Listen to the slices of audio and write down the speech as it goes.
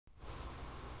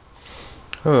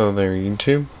Hello there,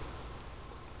 YouTube.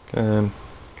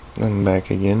 I'm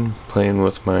back again, playing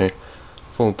with my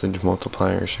voltage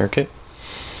multiplier circuit.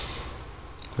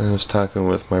 I was talking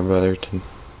with my brother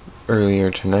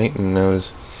earlier tonight, and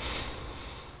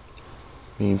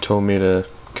he told me to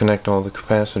connect all the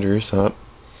capacitors up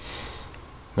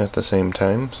at the same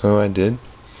time, so I did.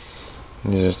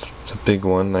 There's a big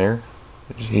one there.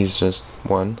 He's just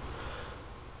one.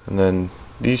 And then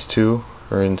these two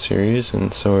are in series,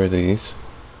 and so are these.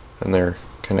 And they're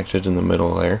connected in the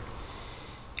middle there.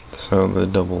 So the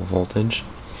double voltage.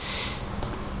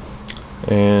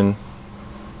 And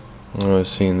I was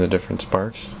seeing the different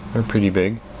sparks. They're pretty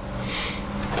big.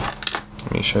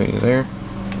 Let me show you there.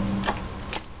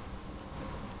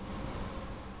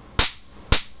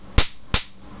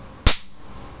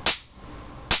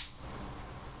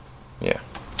 Yeah,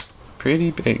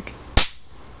 pretty big.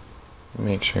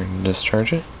 Make sure to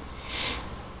discharge it.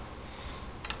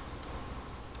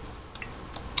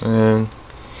 And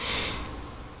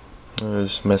I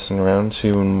was messing around,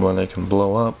 seeing what I can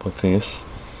blow up with this.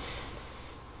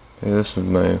 See, this is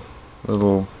my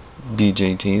little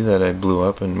BJT that I blew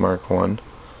up in Mark 1.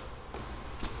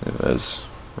 It was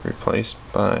replaced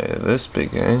by this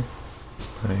big guy.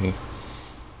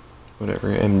 Whatever,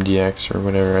 MDX or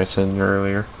whatever I said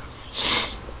earlier.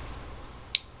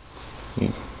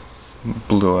 He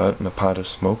blew out in a pot of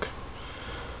smoke.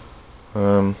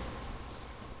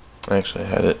 I actually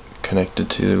had it connected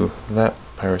to that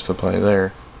power supply there,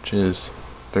 which is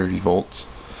 30 volts.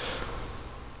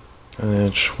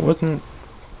 Which wasn't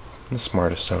the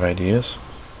smartest of ideas,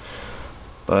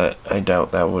 but I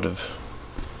doubt that would have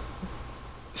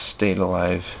stayed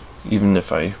alive even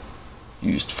if I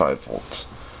used 5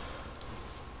 volts.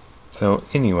 So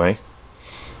anyway,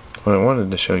 what I wanted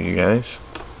to show you guys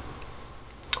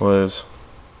was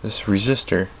this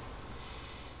resistor.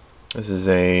 This is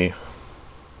a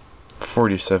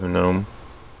 47 ohm,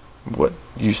 what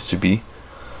used to be,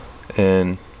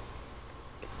 and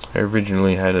I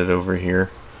originally had it over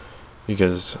here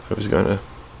because I was going to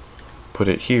put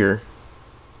it here,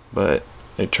 but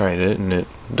I tried it and it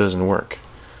doesn't work,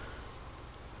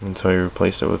 and so I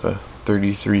replaced it with a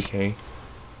 33k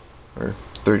or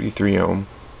 33 ohm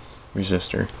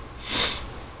resistor,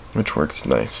 which works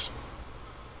nice.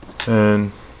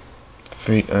 And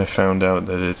I found out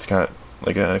that it's got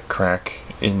like a crack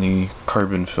in the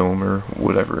carbon film or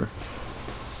whatever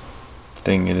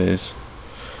thing it is.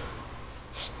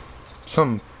 It's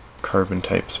some carbon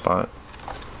type spot.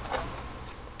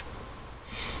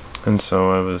 And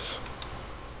so I was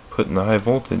putting the high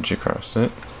voltage across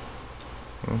it.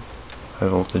 Well, high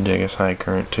voltage, I guess high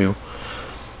current too.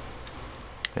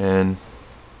 And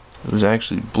it was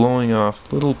actually blowing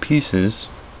off little pieces.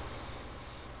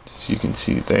 As you can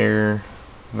see there,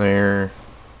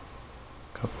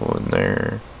 couple in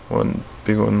there, one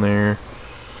big one there,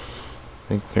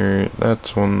 I think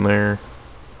that's one there.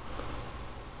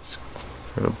 It's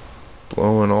kind of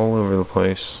blowing all over the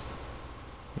place.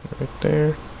 Right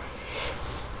there.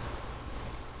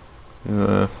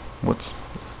 What's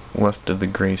left of the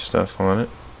gray stuff on it.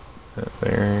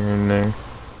 There and there.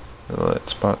 Well, that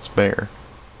spot's bare.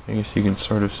 I guess you can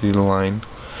sort of see the line.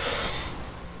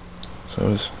 So I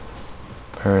was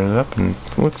powering it up and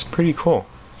it looks pretty cool.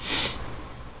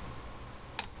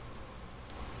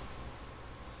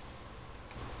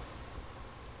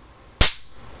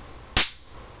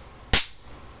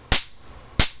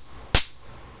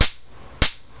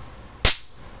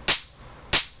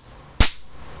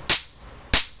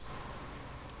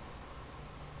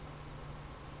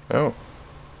 Oh,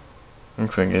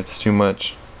 looks like it's too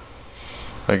much.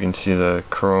 I can see the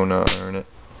corona on it.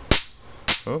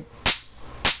 Oh.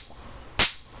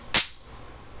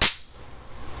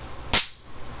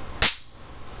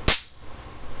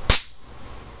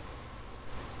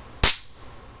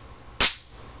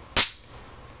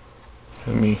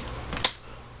 Let me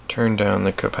turn down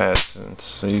the capacitance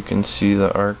so you can see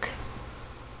the arc.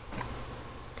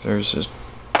 There's just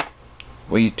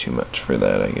way too much for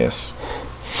that, I guess.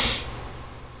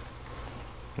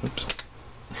 Oops.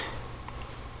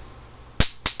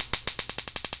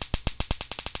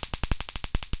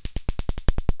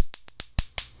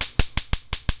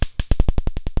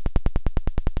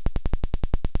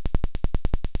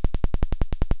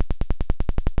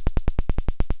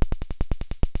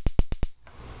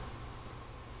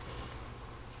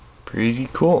 Pretty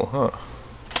cool, huh?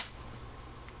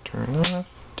 Turn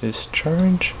off,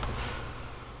 discharge.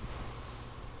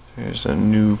 There's a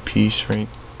new piece right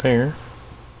there.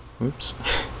 Oops,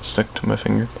 stuck to my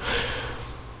finger.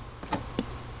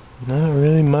 Not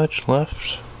really much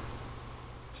left.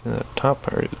 See, that top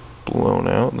part is blown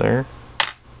out there.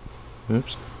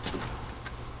 Oops.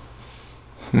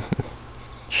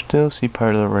 Still see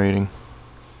part of the writing.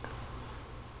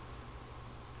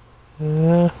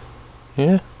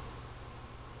 Yeah.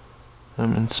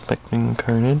 I'm inspecting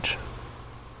carnage.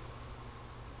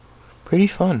 Pretty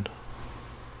fun,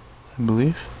 I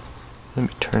believe. Let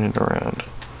me turn it around.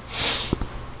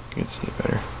 You can see it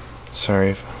better.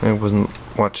 Sorry if I wasn't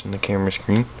watching the camera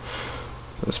screen.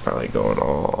 It was probably going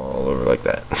all over like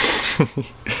that.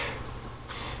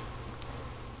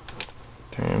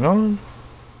 Turn it on.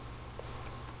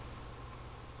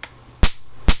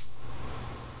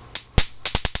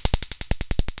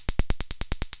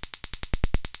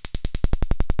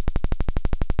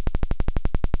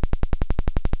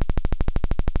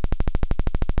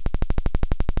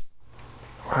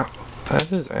 Wow,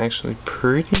 that is actually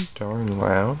pretty darn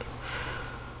loud.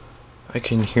 I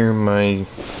can hear my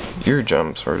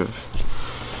eardrum sort of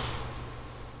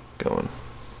going.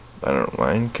 I don't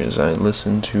mind because I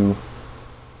listen to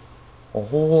a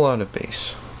whole lot of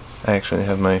bass. I actually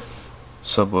have my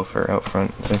subwoofer out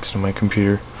front next to my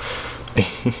computer.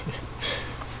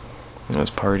 I was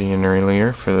partying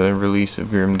earlier for the release of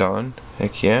Grim Dawn.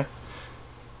 Heck yeah.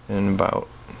 In about,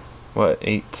 what,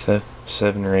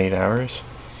 7 or 8 hours?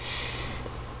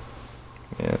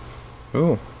 Yeah.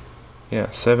 Ooh. Yeah,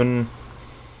 7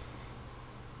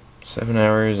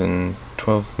 hours and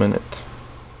 12 minutes.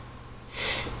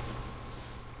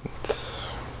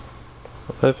 It's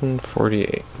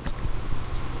 11:48.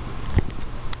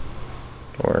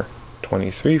 Or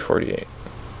 23:48.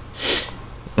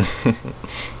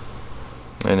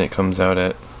 And it comes out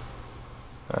at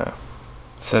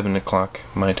 7 o'clock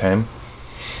my time,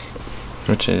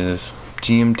 which is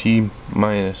GMT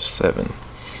 -7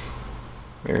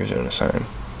 Arizona time.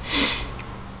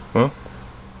 Well,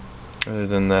 other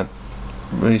than that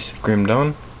release of Grim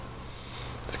Dawn,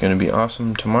 it's going to be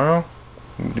awesome tomorrow.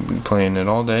 I'm going to be playing it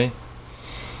all day.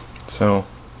 So,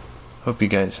 hope you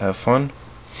guys have fun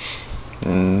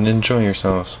and enjoy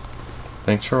yourselves.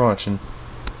 Thanks for watching.